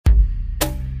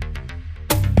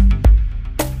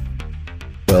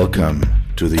Welcome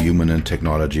to the Human and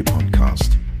Technology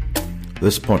Podcast.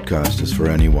 This podcast is for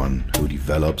anyone who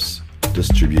develops,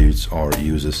 distributes, or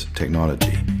uses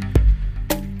technology.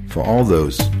 For all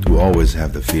those who always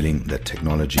have the feeling that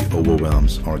technology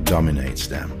overwhelms or dominates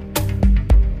them.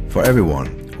 For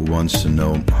everyone who wants to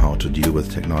know how to deal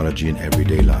with technology in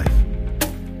everyday life.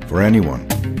 For anyone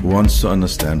who wants to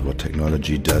understand what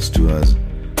technology does to us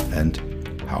and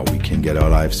how we can get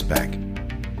our lives back.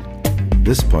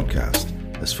 This podcast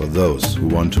is for those who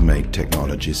want to make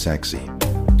technology sexy.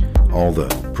 All the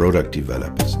product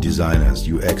developers, designers,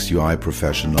 UX, UI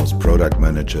professionals, product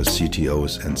managers,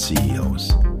 CTOs, and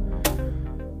CEOs.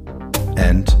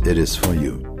 And it is for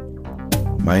you.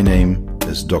 My name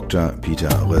is Dr. Peter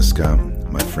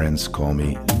Röska. My friends call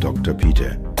me Dr.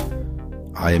 Peter.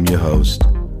 I am your host,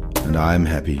 and I am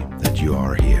happy that you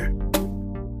are here.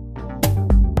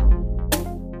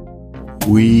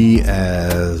 We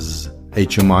as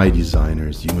HMI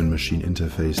designers, human-machine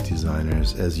interface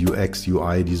designers, as UX,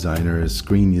 UI designers,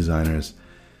 screen designers,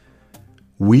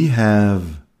 we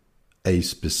have a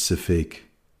specific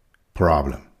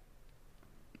problem.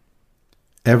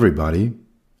 Everybody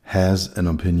has an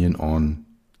opinion on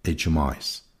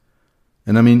HMIs.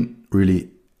 And I mean, really,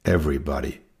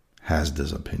 everybody has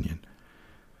this opinion.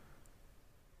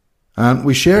 And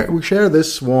we share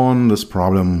this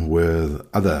problem with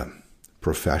other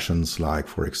professions, like,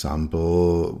 for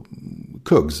example,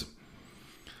 cooks.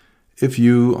 If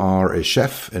you are a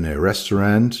chef in a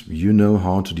restaurant, you know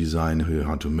how to design,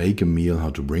 how to make a meal, how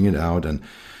to bring it out. And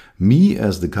me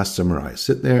as the customer, I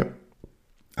sit there,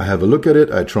 I have a look at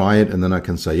it, I try it, and then I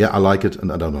can say, yeah, I like it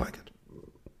and I don't like it.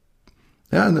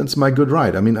 Yeah, and that's my good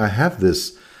right. I mean, I have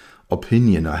this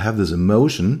opinion, I have this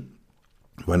emotion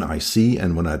when I see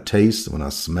and when I taste, when I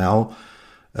smell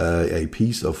a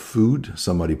piece of food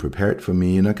somebody prepared for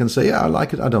me, and I can say, yeah, I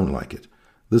like it, I don't like it.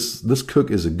 This cook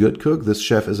is a good cook, this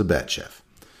chef is a bad chef.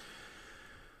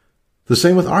 The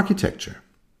same with architecture.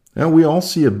 Yeah, we all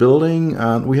see a building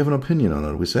and we have an opinion on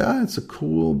it. We say, it's a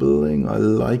cool building, I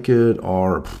like it,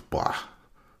 or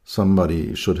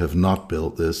somebody should have not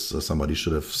built this, or somebody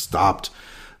should have stopped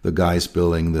the guys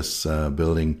building this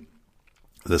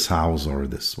house or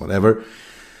this whatever.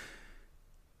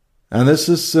 And this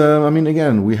is,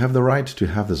 again, we have the right to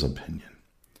have this opinion.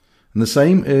 And the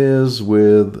same is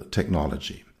with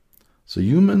technology. So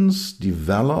humans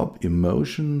develop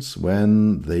emotions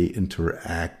when they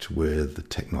interact with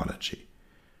technology.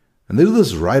 And they do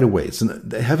this right away.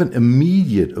 They have an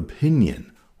immediate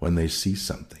opinion when they see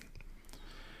something.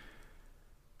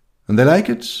 And they like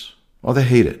it or they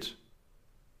hate it.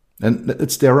 And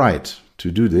it's their right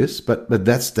to do this, but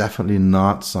that's definitely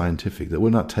not scientific. That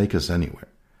will not take us anywhere.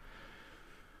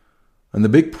 And the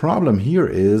big problem here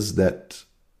is that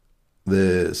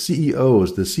the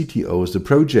CEOs, the CTOs, the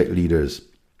project leaders,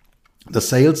 the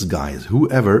sales guys,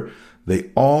 whoever,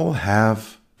 they all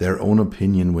have their own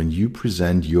opinion when you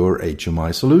present your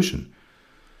HMI solution.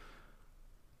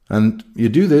 And you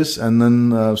do this, and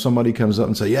then somebody comes up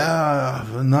and say, yeah,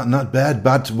 not bad,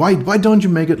 but why don't you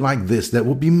make it like this? That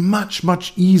would be much,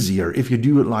 much easier if you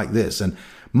do it like this, and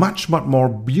much, much more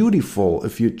beautiful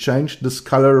if you change this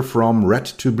color from red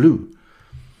to blue.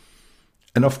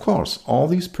 And of course, all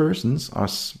these persons are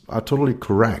totally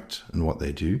correct in what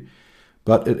they do,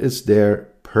 but it is their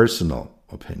personal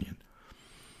opinion.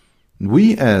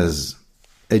 We as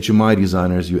HMI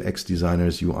designers, UX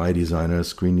designers, UI designers,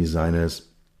 screen designers,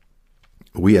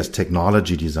 we as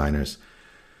technology designers,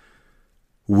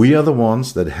 we are the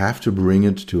ones that have to bring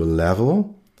it to a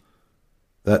level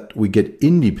that we get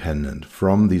independent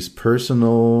from these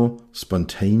personal,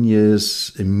 spontaneous,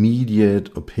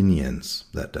 immediate opinions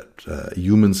that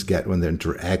humans get when they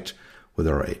interact with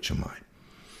our HMI.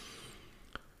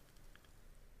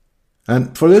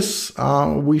 And for this,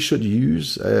 we should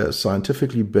use a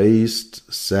scientifically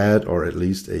based set, or at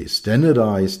least a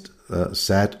standardized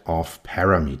set of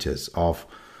parameters, of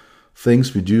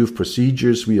things we do, of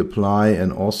procedures we apply,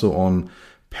 and also on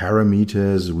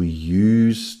parameters we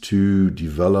use to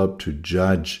develop, to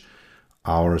judge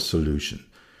our solution.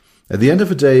 At the end of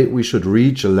the day, we should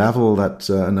reach a level that,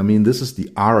 this is the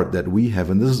art that we have,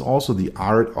 and this is also the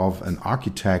art of an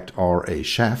architect or a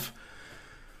chef,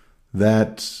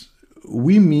 that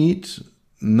we meet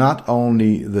not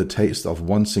only the taste of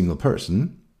one single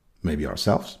person, maybe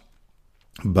ourselves,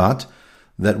 but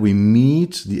that we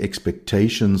meet the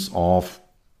expectations of,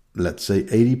 let's say,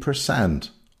 80%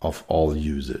 of all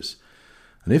users.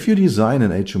 And if you design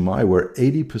an HMI where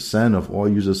 80% of all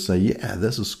users say, yeah,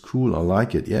 this is cool, I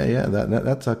like it,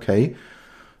 that's okay,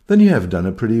 then you have done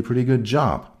a pretty good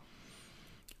job.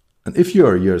 And if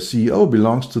your CEO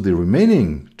belongs to the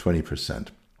remaining 20%,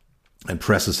 and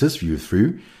presses his view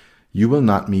through, you will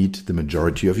not meet the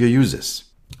majority of your users.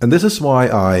 And this is why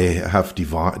I have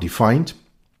defined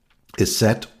a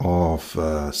set of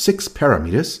 6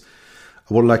 parameters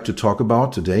I would like to talk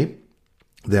about today.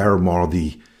 They are more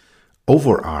the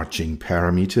overarching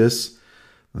parameters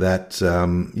that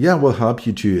will help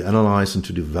you to analyze and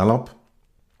to develop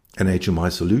an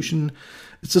HMI solution.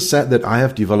 It's a set that I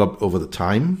have developed over the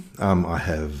time. I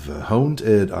have honed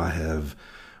it, I have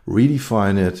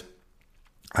redefined it,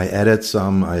 I added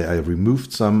some, I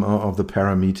removed some of the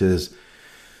parameters,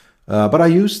 but I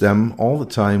use them all the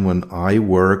time when I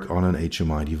work on an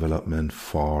HMI development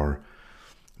for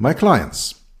my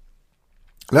clients.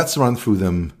 Let's run through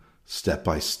them step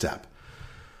by step.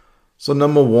 So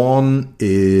number 1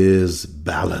 is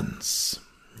balance.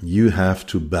 You have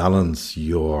to balance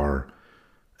your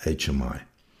HMI.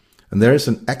 And there is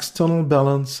an external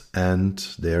balance and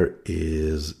there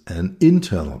is an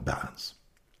internal balance.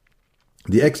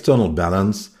 The external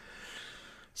balance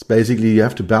is basically you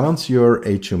have to balance your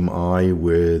HMI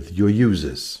with your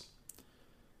users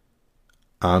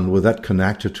and with that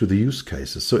connected to the use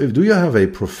cases. So do you have a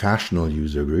professional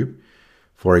user group,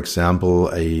 for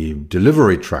example, a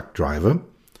delivery truck driver,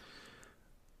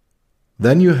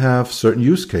 then you have certain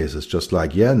use cases, just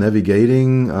like,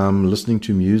 navigating, listening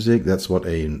to music. That's what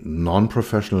a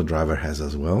non-professional driver has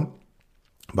as well.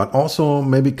 But also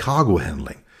maybe cargo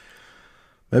handling.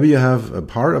 Maybe you have a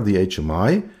part of the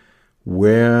HMI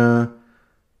where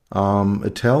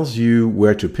it tells you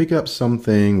where to pick up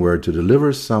something, where to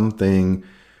deliver something,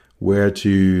 where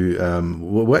to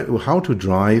how to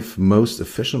drive most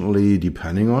efficiently,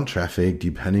 depending on traffic,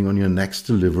 depending on your next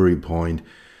delivery point.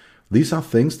 These are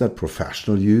things that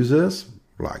professional users,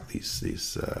 like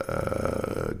these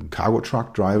cargo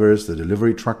truck drivers, the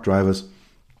delivery truck drivers,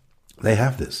 they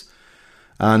have this.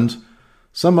 And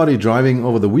somebody driving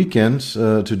over the weekend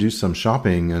to do some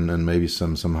shopping and maybe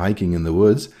some hiking in the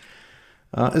woods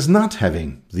is not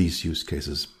having these use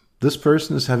cases. This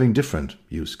person is having different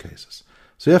use cases.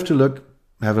 So you have to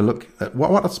have a look at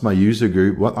what is my user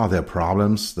group, what are their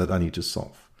problems that I need to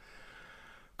solve.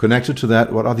 Connected to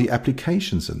that, what are the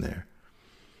applications in there?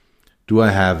 Do I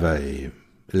have an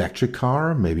electric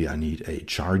car? Maybe I need a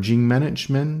charging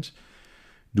management.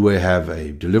 Do I have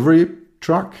a delivery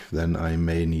truck? Then I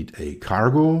may need a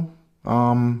cargo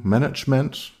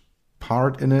management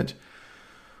part in it.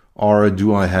 Or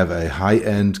do I have a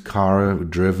high-end car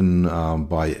driven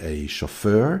by a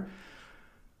chauffeur?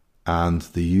 And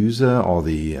the user or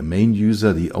the main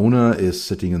user, the owner, is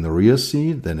sitting in the rear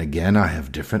seat. Then again, I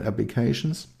have different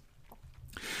applications.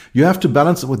 You have to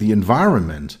balance it with the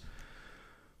environment.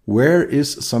 Where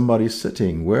is somebody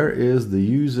sitting? Where is the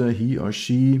user, he or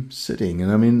she, sitting?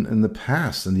 And I mean, in the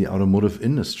past, in the automotive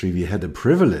industry, we had a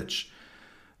privilege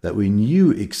that we knew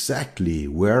exactly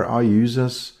where our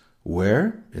users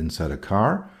were inside a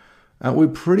car. And we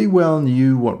pretty well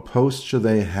knew what posture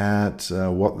they had,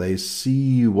 what they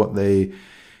see, what they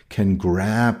can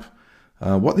grab,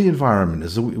 what the environment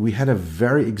is. So we had a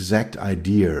very exact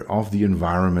idea of the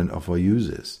environment of our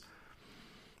users.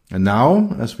 And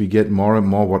now, as we get more and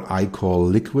more what I call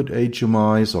liquid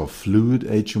HMIs or fluid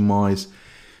HMIs,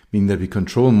 meaning that we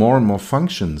control more and more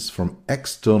functions from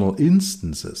external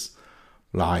instances,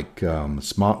 like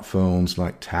smartphones,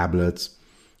 like tablets,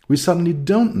 we suddenly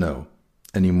don't know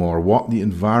anymore what the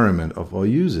environment of our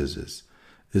users is.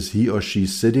 Is he or she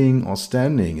sitting or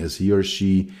standing? Is he or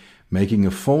she making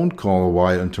a phone call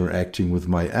while interacting with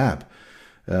my app?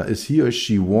 Is he or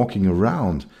she walking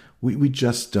around? We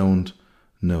just don't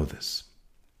know this.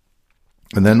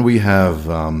 And then we have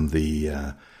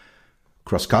the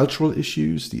cross-cultural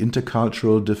issues, the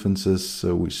intercultural differences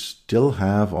we still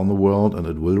have on the world, and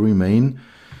it will remain.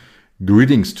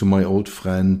 Greetings to my old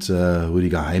friend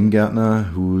Rüdiger Heimgärtner,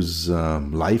 whose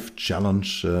life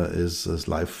challenge his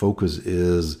life focus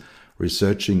is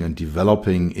researching and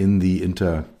developing in the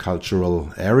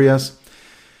intercultural areas.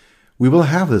 We will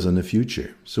have this in the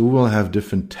future. So we will have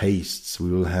different tastes.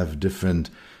 We will have different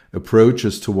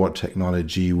approaches toward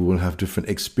technology. We will have different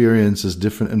experiences,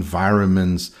 different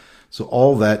environments. So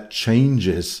all that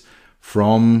changes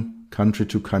from country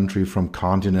to country, from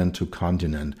continent to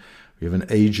continent. We have an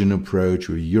Asian approach,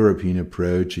 a European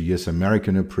approach, a US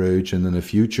American approach, and in the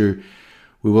future,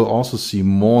 we will also see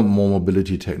more and more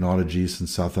mobility technologies in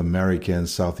South America and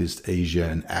Southeast Asia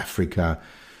and Africa.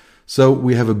 So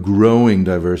we have a growing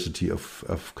diversity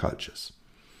of cultures.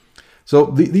 So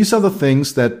these are the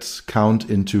things that count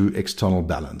into external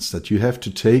balance, that you have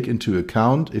to take into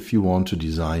account if you want to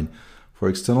design for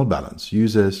external balance.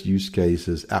 Users, use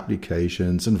cases,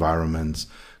 applications, environments,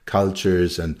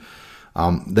 cultures, and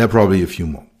there are probably a few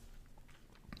more.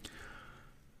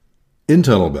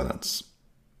 Internal balance.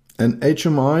 An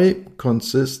HMI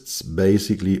consists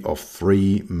basically of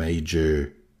three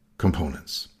major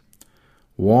components.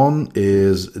 One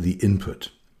is the input.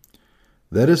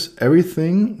 That is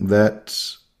everything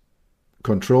that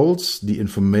controls the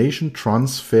information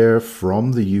transfer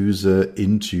from the user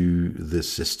into the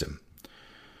system.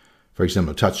 For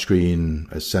example, a touchscreen,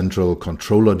 a central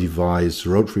controller device,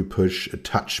 rotary push, a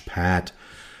touchpad,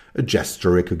 a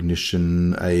gesture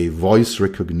recognition, a voice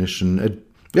recognition,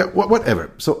 whatever.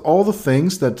 So all the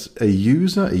things that a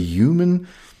user, a human,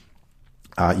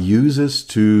 uses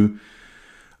to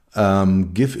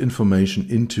give information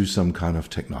into some kind of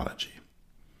technology.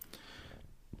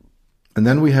 And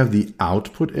then we have the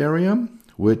output area,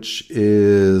 which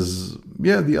is,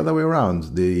 the other way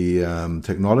around. The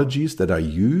technologies that are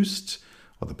used,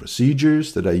 or the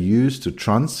procedures that are used to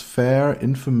transfer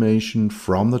information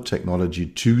from the technology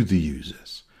to the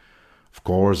users. Of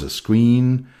course, a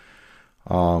screen,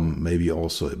 maybe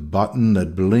also a button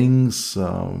that blinks,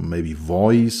 maybe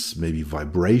voice, maybe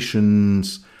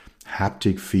vibrations,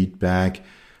 haptic feedback.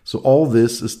 So all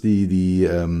this is the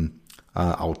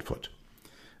output.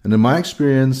 And in my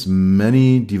experience,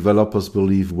 many developers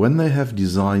believe when they have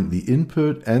designed the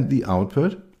input and the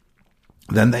output,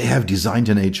 then they have designed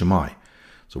an HMI.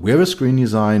 So we have a screen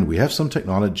design, we have some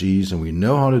technologies, and we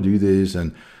know how to do this,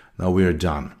 and now we are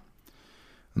done.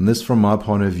 And this, from my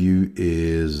point of view,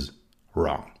 is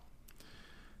wrong.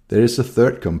 There is a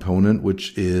third component,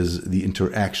 which is the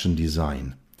interaction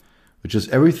design, which is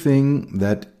everything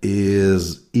that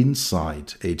is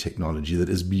inside a technology, that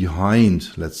is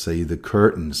behind, let's say, the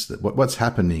curtains, that what's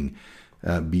happening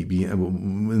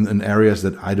in areas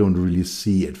that I don't really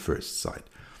see at first sight.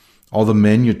 All the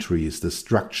menu trees, the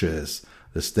structures,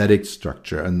 the static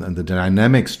structure and the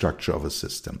dynamic structure of a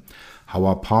system. How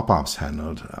are pop-ups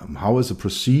handled? How is a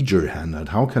procedure handled?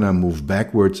 How can I move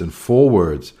backwards and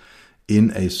forwards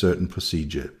in a certain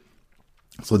procedure?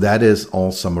 So that is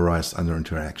all summarized under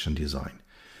interaction design.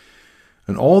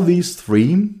 And all these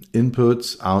three,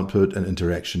 inputs, output, and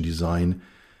interaction design,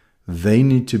 they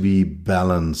need to be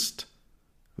balanced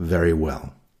very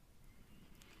well.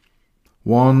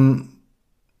 One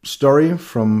story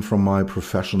from my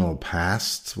professional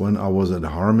past, when I was at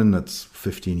Harman, that's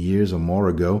 15 years or more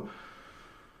ago,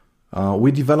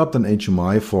 we developed an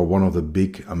HMI for one of the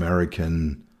big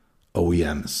American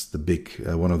OEMs,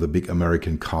 one of the big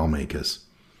American car makers.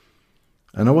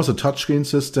 And it was a touchscreen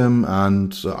system,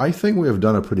 and I think we have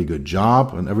done a pretty good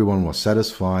job, and everyone was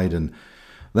satisfied. And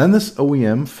then this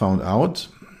OEM found out,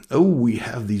 we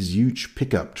have these huge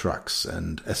pickup trucks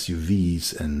and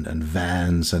SUVs and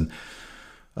vans, and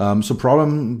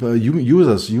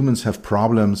humans have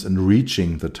problems in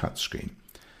reaching the touchscreen.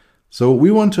 So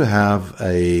we want to have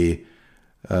a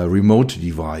remote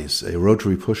device, a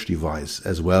rotary push device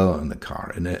as well in the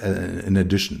car, in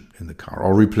addition in the car,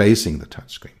 or replacing the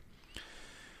touchscreen.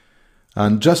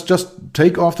 And just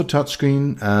take off the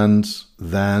touchscreen and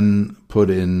then put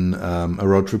in a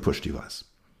rotary push device.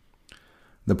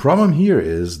 The problem here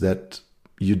is that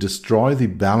you destroy the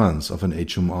balance of an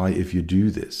HMI if you do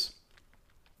this.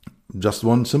 Just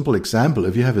one simple example.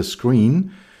 If you have a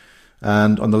screen,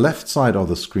 and on the left side of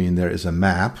the screen there is a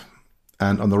map,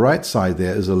 and on the right side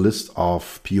there is a list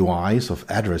of POIs, of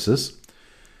addresses,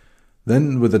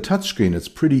 then with the touchscreen it's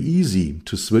pretty easy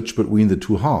to switch between the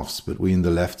two halves, between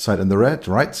the left side and the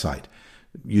right side.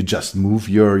 You just move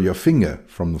your finger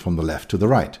from the left to the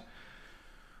right.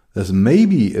 There's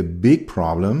maybe a big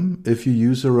problem if you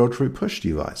use a rotary push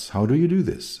device. How do you do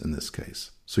this in this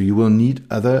case? So you will need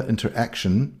other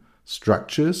interaction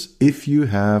structures if you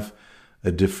have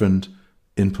a different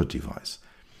input device.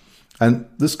 And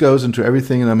this goes into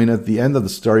everything. And I mean, at the end of the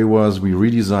story was we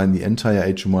redesigned the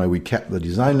entire HMI. We kept the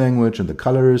design language and the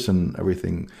colors and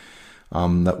everything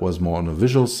that was more on the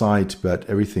visual side, but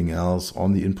everything else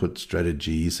on the input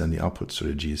strategies and the output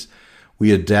strategies,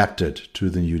 we adapted to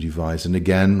the new device. And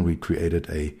again, we created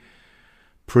a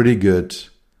pretty good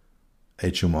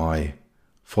HMI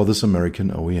for this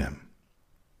American OEM.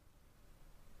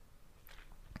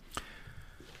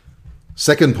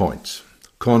 Second point,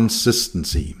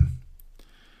 consistency.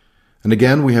 And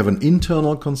again, we have an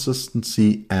internal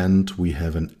consistency and we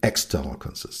have an external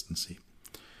consistency.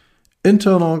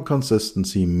 Internal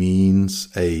consistency means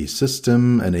a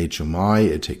system, an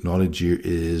HMI, a technology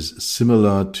is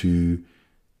similar to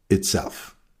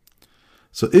itself.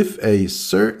 So if a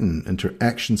certain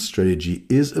interaction strategy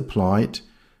is applied,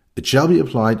 it shall be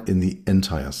applied in the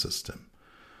entire system.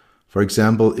 For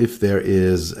example, if there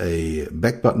is a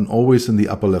back button always in the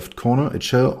upper left corner, it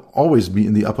shall always be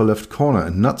in the upper left corner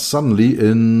and not suddenly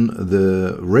in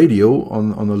the radio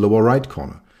on the lower right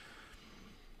corner.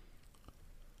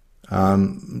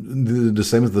 The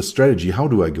same with the strategy. How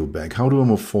do I go back? How do I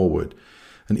move forward?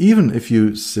 And even if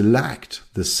you select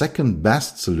the second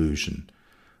best solution,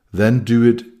 then do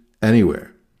it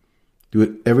anywhere. Do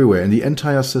it everywhere in the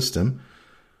entire system,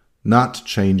 not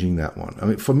changing that one. I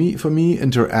mean, for me,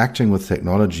 interacting with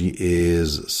technology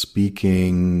is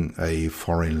speaking a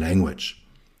foreign language.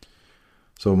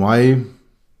 So my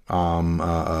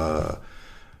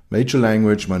major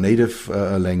language, my native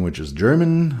language is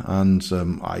German, and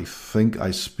I think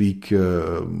I speak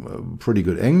pretty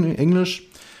good English,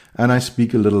 and I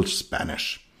speak a little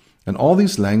Spanish. And all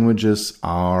these languages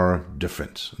are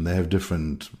different, and they have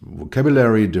different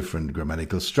vocabulary, different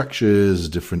grammatical structures,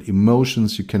 different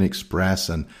emotions you can express,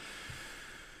 and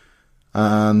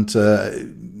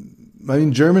I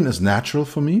mean, German is natural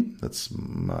for me. That's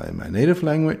my native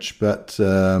language, but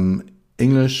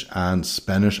English and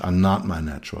Spanish are not my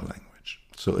natural language.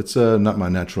 So it's not my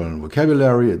natural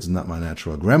vocabulary. It's not my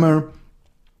natural grammar.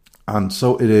 And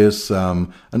so it is,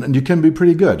 and you can be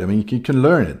pretty good. I mean, you can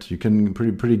learn it. You can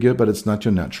be pretty good, but it's not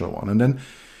your natural one. And then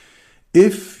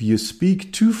if you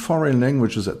speak two foreign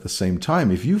languages at the same time,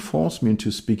 if you force me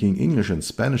into speaking English and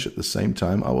Spanish at the same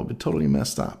time, I will be totally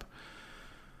messed up.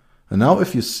 And now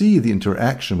if you see the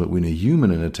interaction between a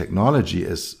human and a technology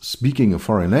as speaking a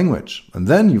foreign language, and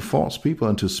then you force people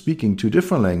into speaking two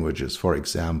different languages, for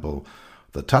example,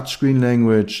 the touchscreen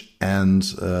language and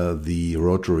the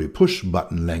rotary push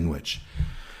button language,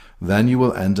 then you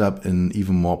will end up in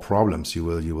even more problems. You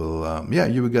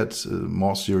will get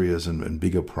more serious and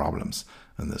bigger problems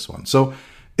in this one. So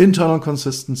internal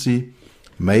consistency,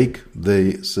 make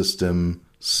the system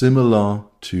similar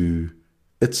to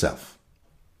itself.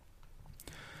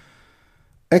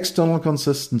 External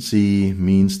consistency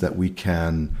means that we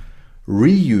can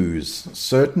reuse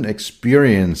certain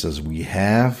experiences we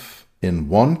have in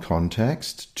one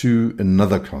context to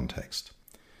another context.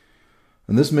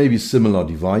 And this may be similar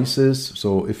devices.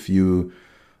 So if you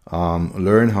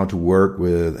learn how to work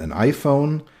with an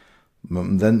iPhone,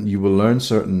 then you will learn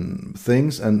certain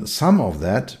things, and some of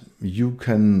that you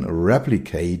can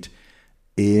replicate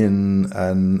in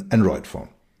an Android phone.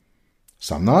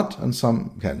 Some not, and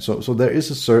some can. So there is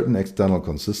a certain external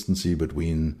consistency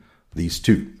between these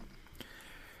two.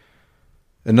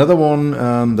 Another one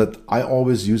that I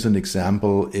always use an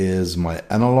example is my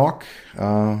analog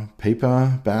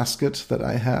paper basket that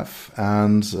I have,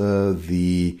 and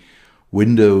the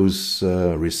Windows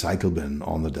recycle bin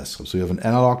on the desktop. So you have an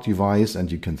analog device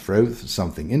and you can throw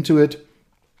something into it,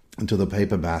 into the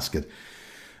paper basket.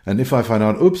 And if I find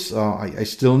out, oops, I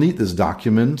still need this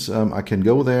document, I can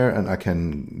go there and I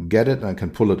can get it, and I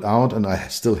can pull it out, and I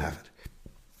still have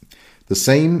it. The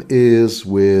same is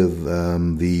with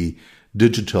the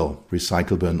digital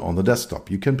recycle bin on the desktop.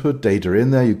 You can put data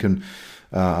in there. You can,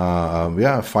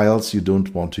 files you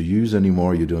don't want to use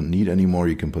anymore, you don't need anymore,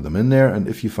 you can put them in there. And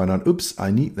if you find out, oops, I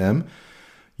need them,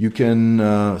 you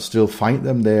can still find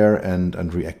them there and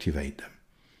reactivate them.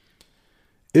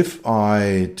 If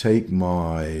I take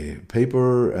my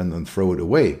paper and then throw it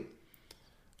away,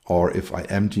 or if I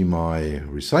empty my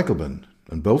recycle bin,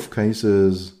 in both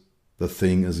cases, the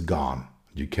thing is gone.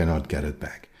 You cannot get it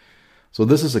back. So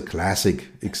this is a classic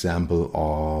example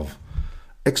of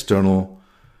external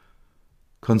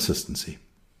consistency.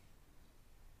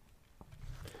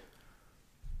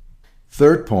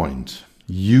 Third point,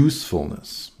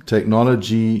 usefulness.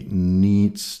 Technology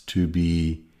needs to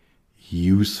be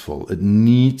useful. It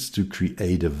needs to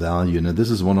create a value. Now,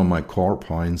 this is one of my core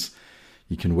points.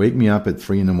 You can wake me up at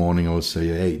 3 a.m. I will say,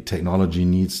 hey, technology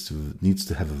needs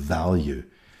to have a value.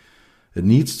 It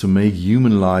needs to make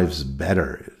human lives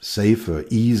better, safer,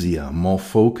 easier, more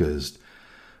focused,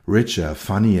 richer,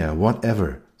 funnier,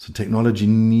 whatever. So technology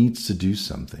needs to do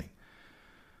something.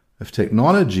 If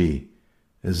technology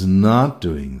is not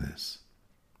doing this,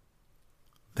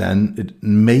 then it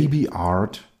may be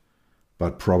art,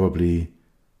 but probably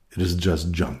it is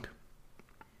just junk.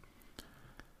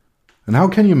 And how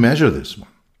can you measure this one?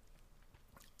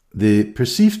 The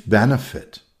perceived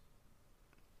benefit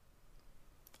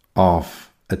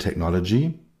of a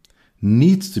technology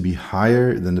needs to be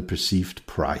higher than the perceived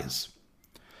price.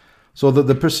 So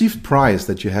the perceived price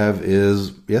that you have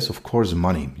is, yes, of course,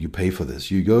 money. You pay for this.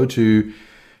 You go to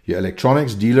your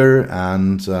electronics dealer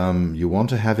and you want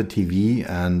to have a TV,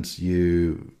 and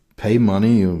you pay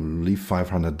money. You leave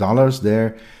 $500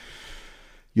 there.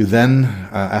 You then,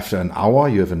 after an hour,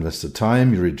 you have invested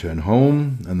time, you return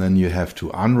home, and then you have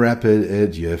to unwrap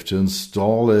it, you have to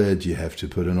install it, you have to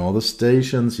put in all the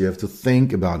stations, you have to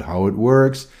think about how it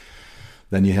works.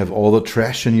 Then you have all the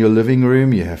trash in your living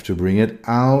room, you have to bring it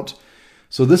out.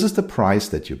 So this is the price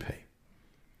that you pay.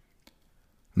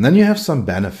 And then you have some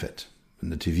benefit. In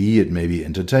the TV, it may be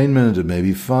entertainment, it may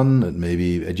be fun, it may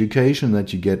be education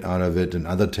that you get out of it. In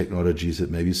other technologies, it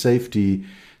may be safety,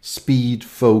 speed,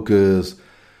 focus,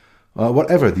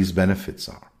 whatever these benefits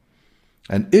are.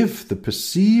 And if the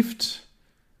perceived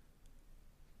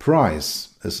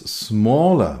price is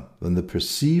smaller than the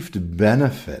perceived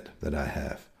benefit that I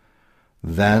have,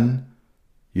 then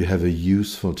you have a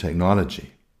useful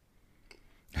technology.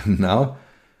 And now,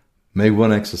 make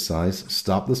one exercise,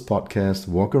 stop this podcast,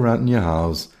 walk around in your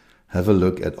house, have a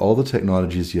look at all the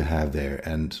technologies you have there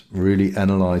and really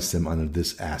analyze them under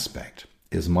this aspect.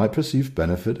 Is my perceived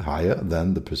benefit higher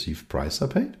than the perceived price I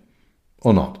paid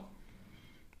or not?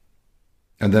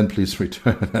 And then please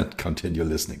return and continue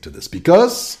listening to this,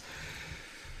 because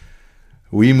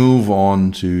we move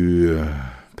on to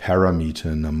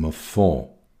parameter number 4,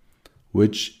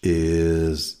 which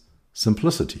is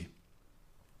simplicity.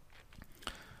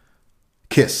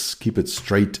 KISS, keep it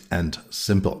straight and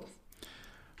simple.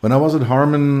 When I was at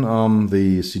Harman,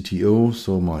 the CTO,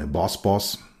 so my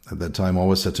boss at that time,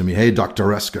 always said to me, "Hey, Dr.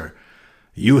 Resker,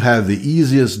 you have the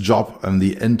easiest job in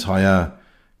the entire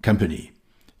company.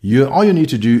 All you need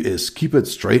to do is keep it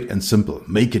straight and simple.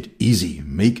 Make it easy.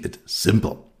 Make it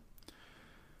simple."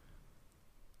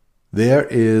 There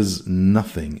is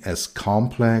nothing as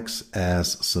complex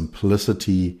as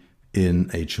simplicity in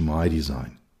HMI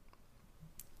design.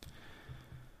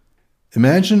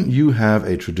 Imagine you have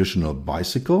a traditional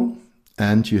bicycle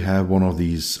and you have one of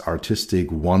these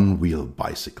artistic one-wheel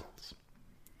bicycles.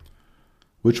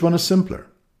 Which one is simpler?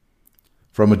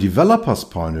 From a developer's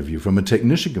point of view, from a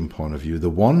technician point of view, the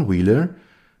one-wheeler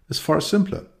is far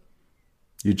simpler.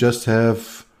 You just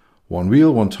have one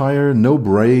wheel, one tire, no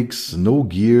brakes, no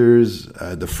gears.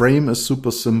 The frame is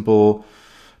super simple,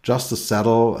 just a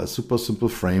saddle, a super simple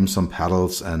frame, some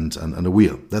pedals, and a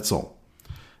wheel. That's all.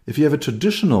 If you have a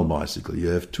traditional bicycle, you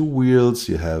have 2 wheels,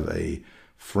 you have a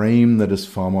frame that is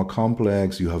far more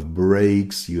complex, you have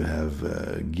brakes, you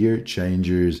have gear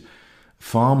changers,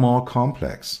 far more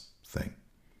complex thing.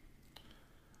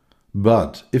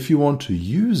 But if you want to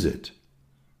use it,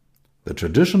 the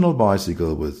traditional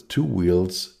bicycle with 2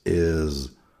 wheels is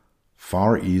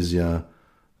far easier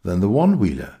than the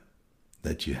one-wheeler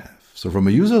that you have. So from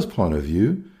a user's point of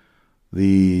view,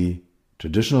 the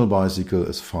traditional bicycle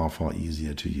is far, far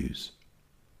easier to use.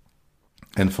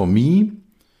 And for me,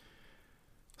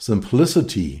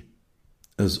 simplicity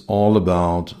is all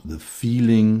about the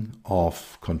feeling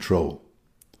of control.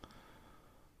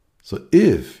 So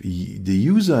if the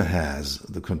user has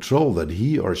the control that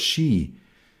he or she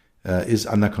is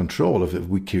under control, if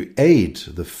we create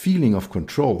the feeling of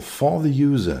control for the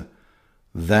user,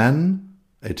 then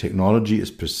a technology is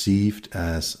perceived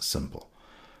as simple.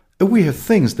 If we have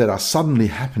things that are suddenly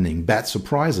happening, bad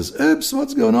surprises, oops,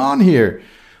 what's going on here?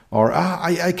 Or,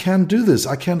 I can't do this,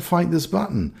 I can't find this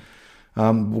button.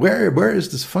 Where is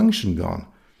this function gone?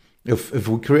 If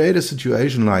we create a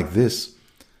situation like this,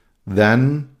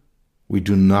 then we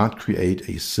do not create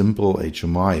a simple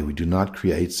HMI. We do not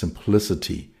create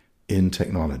simplicity in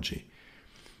technology.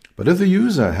 But if the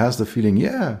user has the feeling,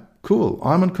 yeah, cool,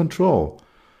 I'm in control,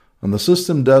 and the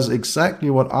system does exactly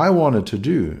what I want it to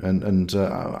do, and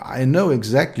I know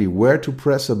exactly where to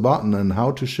press a button and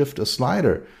how to shift a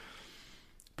slider,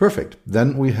 perfect.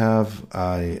 Then we have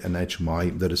an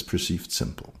HMI that is perceived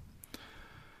simple.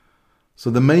 So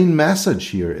the main message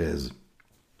here is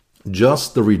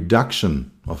just the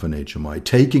reduction of an HMI,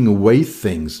 taking away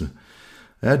things,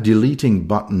 deleting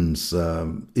buttons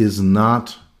is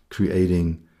not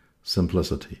creating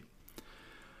simplicity.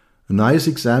 A nice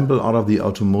example out of the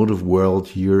automotive world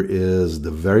here is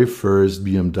the very first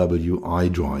BMW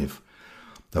iDrive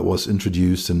that was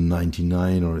introduced in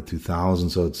 1999 or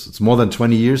 2000, so it's more than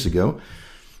 20 years ago.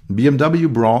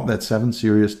 BMW brought that 7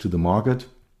 Series to the market,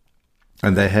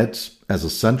 and they had as a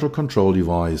central control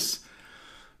device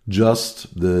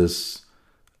just this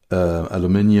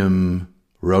aluminum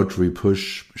rotary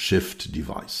push shift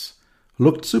device.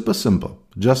 Looked super simple,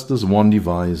 just this one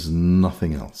device,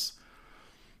 nothing else.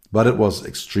 But it was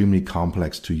extremely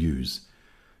complex to use.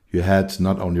 You had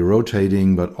not only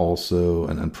rotating, but also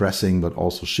and pressing, but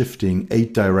also shifting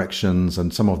 8 directions,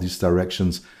 and some of these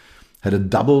directions had a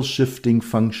double shifting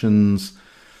functions.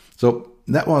 So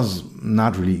that was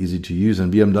not really easy to use,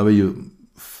 and BMW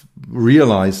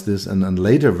realized this, and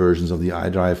later versions of the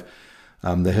iDrive,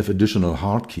 they have additional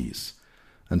hard keys.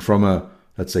 And from a,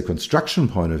 let's say, construction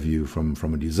point of view,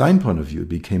 from a design point of view, it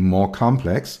became more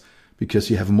complex because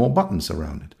you have more buttons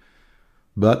around it.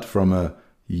 But from a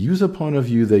user point of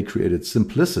view, they created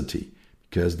simplicity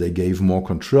because they gave more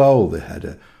control. They had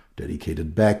a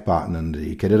dedicated back button and a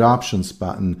dedicated options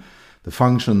button. The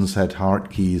functions had hard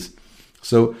keys.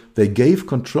 So they gave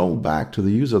control back to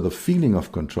the user, the feeling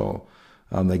of control.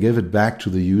 They gave it back to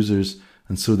the users,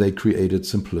 and so they created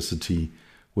simplicity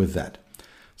with that.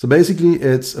 So basically,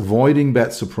 it's avoiding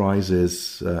bad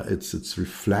surprises. It's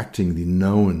reflecting the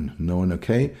known,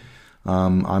 okay,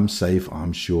 I'm safe,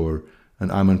 I'm sure,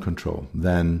 and I'm in control.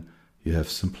 Then you have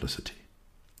simplicity.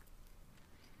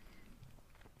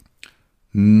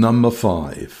 Number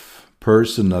 5,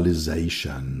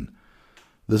 personalization.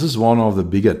 This is one of the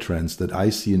bigger trends that I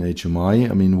see in HMI.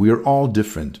 I mean, we're all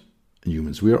different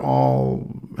humans. We all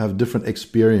have different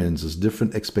experiences,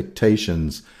 different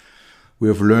expectations. We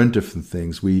have learned different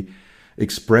things. We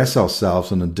express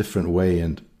ourselves in a different way,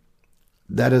 and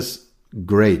that is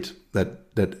great.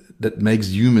 That makes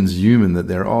humans human, that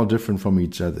they're all different from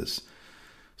each other's.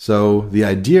 So the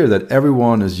idea that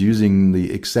everyone is using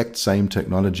the exact same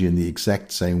technology in the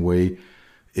exact same way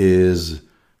is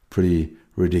pretty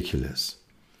ridiculous.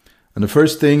 And the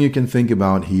first thing you can think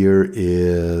about here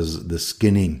is the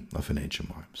skinning of an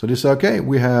HMI. So they say, okay,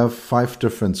 we have 5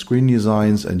 different screen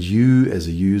designs, and you as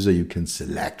a user, you can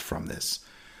select from this.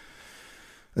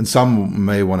 And some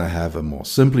may want to have a more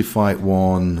simplified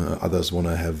one, others want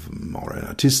to have more an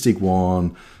artistic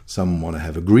one, some want to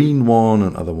have a green one,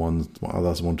 and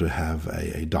others want to have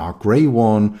a dark gray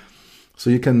one. So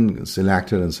you can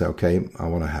select it and say, okay, I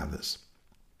want to have this.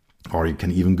 Or you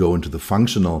can even go into the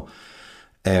functional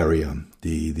area.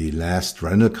 The last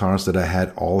rental cars that I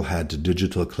had all had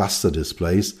digital cluster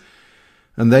displays.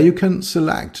 And there you can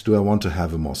select, do I want to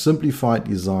have a more simplified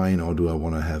design, or do I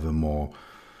want to have a more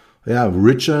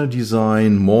richer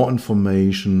design, more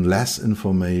information, less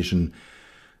information?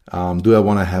 Do I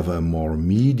want to have a more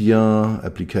media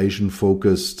application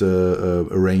focused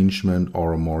arrangement,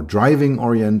 or a more driving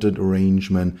oriented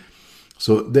arrangement?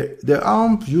 So there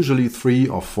are usually 3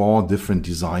 or 4 different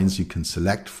designs you can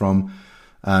select from,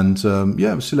 and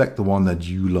select the one that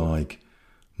you like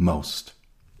most.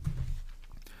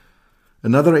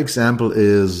 Another example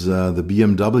is the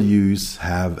BMWs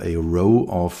have a row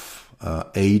of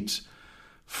 8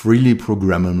 freely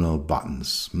programmable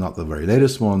buttons. Not the very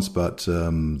latest ones, but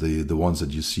the ones that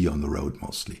you see on the road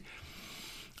mostly.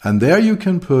 And there you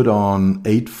can put on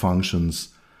 8 functions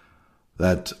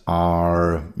that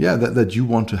are, that you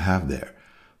want to have there.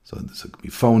 So this could be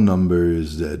phone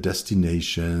numbers,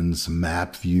 destinations,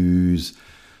 map views.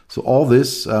 So all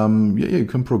this, you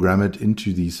can program it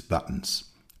into these buttons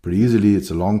pretty easily. It's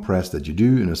a long press that you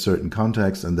do in a certain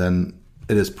context, and then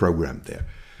it is programmed there.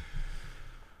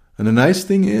 And the nice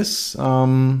thing is,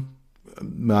 my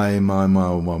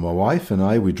wife and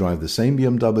I, we drive the same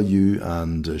BMW,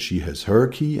 and she has her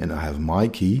key and I have my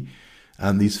key.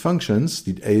 And these functions,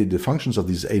 the functions of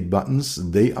these 8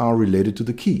 buttons, they are related to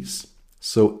the keys.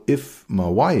 So if my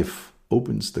wife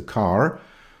opens the car,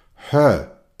 her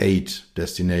 8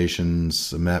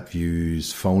 destinations, map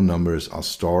views, phone numbers are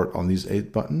stored on these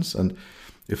 8 buttons. And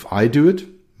if I do it,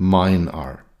 mine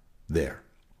are there.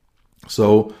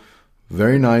 So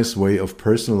very nice way of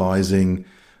personalizing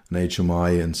an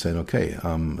HMI and saying, okay,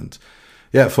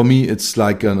 for me, it's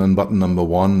like on button number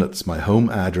 1, that's my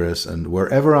home address. And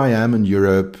wherever I am in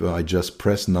Europe, I just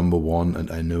press number 1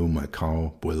 and I know my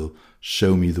car will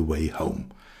show me the way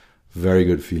home. Very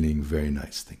good feeling, very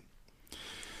nice thing.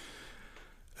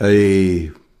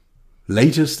 A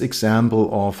latest example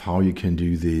of how you can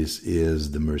do this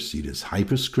is the Mercedes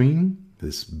Hyperscreen,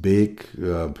 this big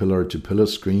pillar-to-pillar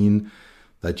screen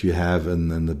that you have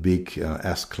in the big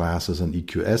S-classes and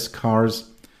EQS cars.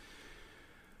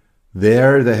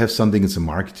 There they have something, it's a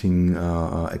marketing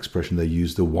expression, they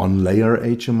use the one-layer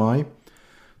HMI,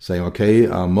 saying, okay,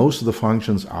 most of the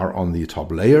functions are on the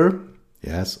top layer.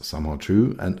 Yes, somehow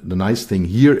true. And the nice thing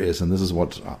here is, and this is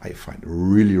what I find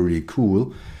really, really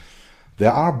cool,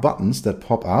 there are buttons that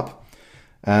pop up,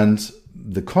 and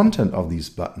the content of these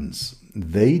buttons,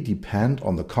 they depend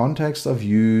on the context of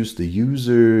use, the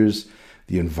users,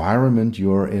 the environment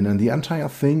you're in, and the entire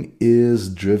thing is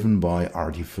driven by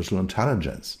artificial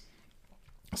intelligence.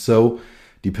 So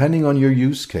depending on your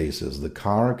use cases, the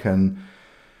car can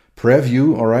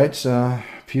preview, all right,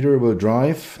 Peter will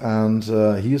drive, and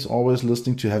he is always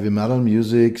listening to heavy metal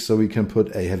music, so we can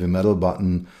put a heavy metal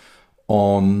button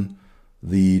on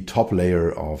the top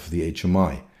layer of the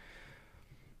HMI.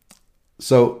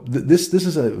 So this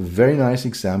is a very nice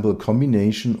example, a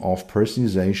combination of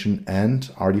personalization and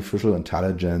artificial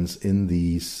intelligence in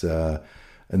these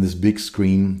in this big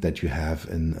screen that you have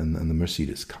in the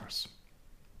Mercedes cars.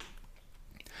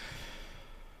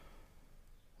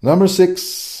 Number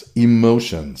 6,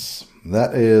 emotions.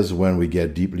 That is when we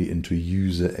get deeply into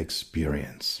user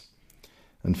experience.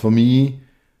 And for me,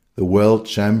 the world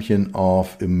champion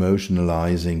of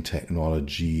emotionalizing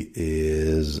technology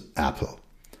is Apple.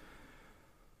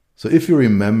 So if you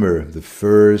remember the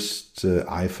first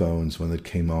iPhones when it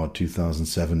came out,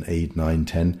 2007, 8, 9,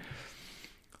 10,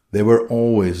 there were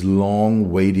always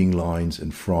long waiting lines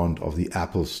in front of the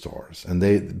Apple stores.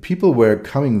 And people were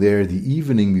coming there the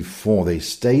evening before. They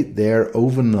stayed there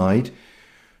overnight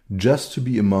just to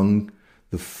be among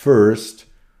the first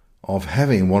of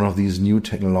having one of these new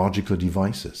technological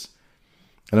devices.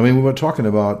 And I mean, we were talking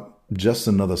about just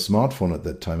another smartphone at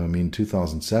that time. I mean,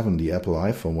 2007, the Apple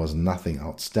iPhone was nothing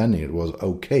outstanding. It was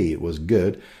okay, it was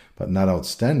good, but not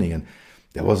outstanding. And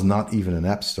there was not even an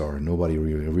app store. Nobody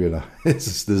really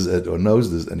realizes this or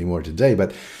knows this anymore today.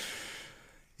 But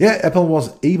yeah, Apple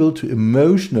was able to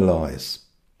emotionalize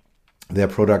their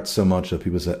product so much that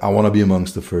people said, I want to be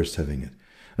amongst the first having it.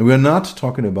 And we're not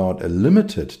talking about a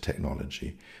limited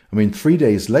technology. I mean, 3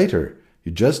 days later,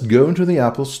 you just go into the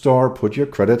Apple store, put your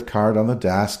credit card on the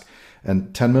desk,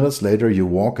 and 10 minutes later, you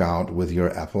walk out with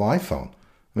your Apple iPhone.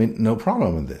 I mean, no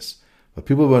problem with this. But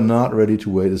people were not ready to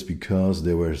wait is because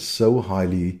they were so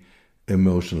highly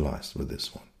emotionalized with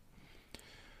this one.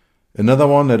 Another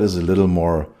one that is a little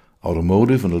more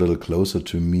automotive and a little closer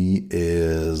to me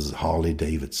is Harley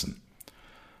Davidson.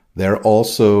 They're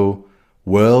also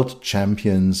world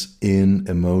champions in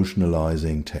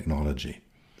emotionalizing technology.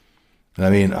 And I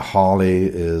mean, a Harley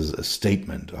is a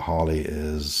statement. A Harley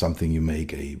is something you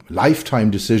make a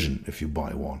lifetime decision if you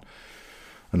buy one.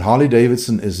 And Harley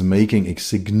Davidson is making a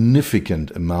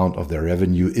significant amount of their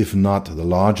revenue, if not the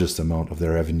largest amount of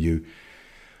their revenue,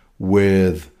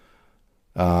 with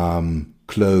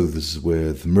clothes,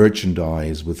 with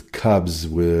merchandise, with cubs,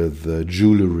 with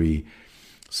jewelry.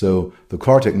 So the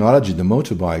car technology, the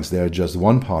motorbikes, they are just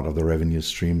one part of the revenue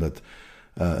stream, but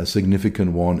a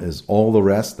significant one is all the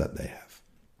rest that they have.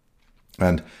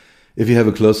 And if you have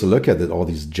a closer look at it, all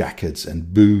these jackets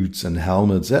and boots and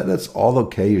helmets, that's all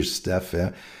okay stuff,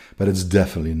 yeah, but it's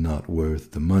definitely not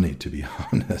worth the money, to be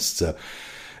honest. So,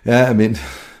 yeah, I mean,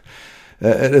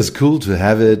 it is cool to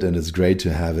have it and it's great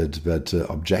to have it, but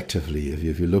objectively,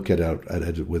 if you look at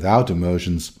it without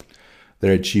emotions,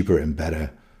 there are cheaper and better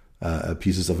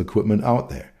pieces of equipment out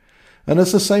there. And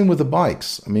it's the same with the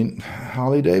bikes. I mean,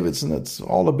 Harley Davidson, it's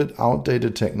all a bit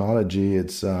outdated technology.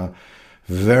 It's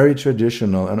very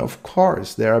traditional. And of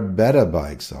course, there are better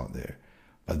bikes out there,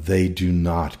 but they do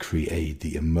not create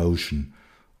the emotion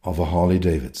of a Harley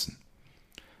Davidson.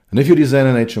 And if you design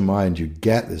an HMI and you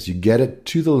get this, you get it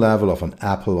to the level of an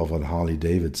Apple of a Harley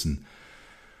Davidson,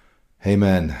 hey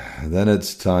man, then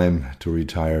it's time to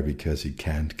retire because you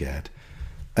can't get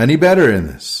any better in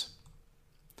this.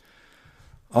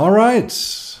 All right,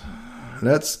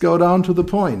 let's go down to the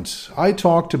point. I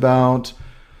talked about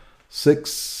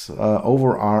 6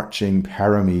 overarching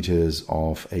parameters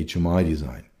of HMI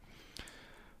design.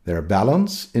 There are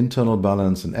balance, internal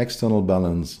balance, and external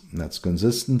balance. That's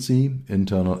consistency,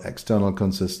 internal, external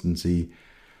consistency.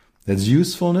 That's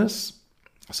usefulness,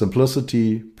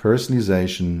 simplicity,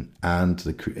 personalization, and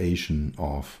the creation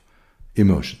of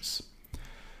emotions.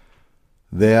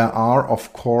 There are,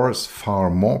 of course, far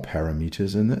more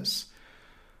parameters in this.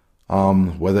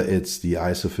 Whether it's the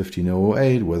ISO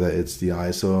 15008, whether it's the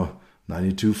ISO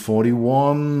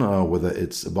 9241, whether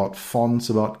it's about fonts,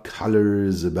 about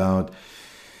colors, about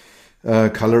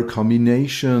color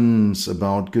combinations,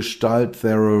 about Gestalt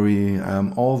theory.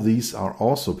 All these are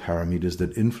also parameters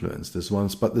that influence this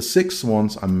ones. But the 6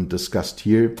 ones I'm discussed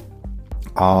here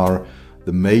are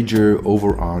the major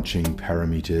overarching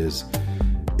parameters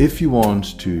if you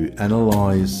want to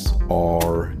analyze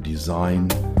or design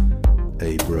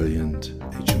a brilliant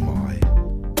HMI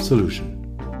solution.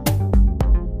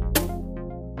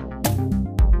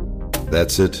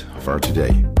 That's it for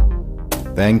today.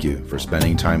 Thank you for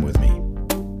spending time with me.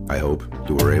 I hope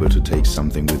you were able to take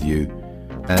something with you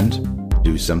and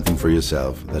do something for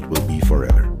yourself that will be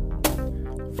forever.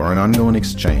 For an ongoing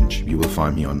exchange, you will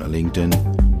find me on LinkedIn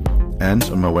and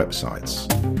on my websites,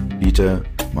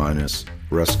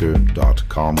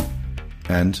 peter-rusker.com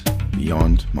and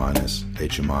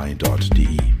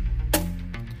beyond-hmi.de.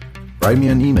 Write me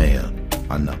an email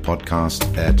on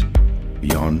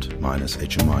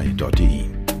podcast@beyond-hmi.de.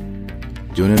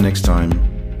 Tune in next time,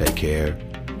 take care,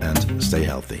 and stay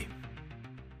healthy.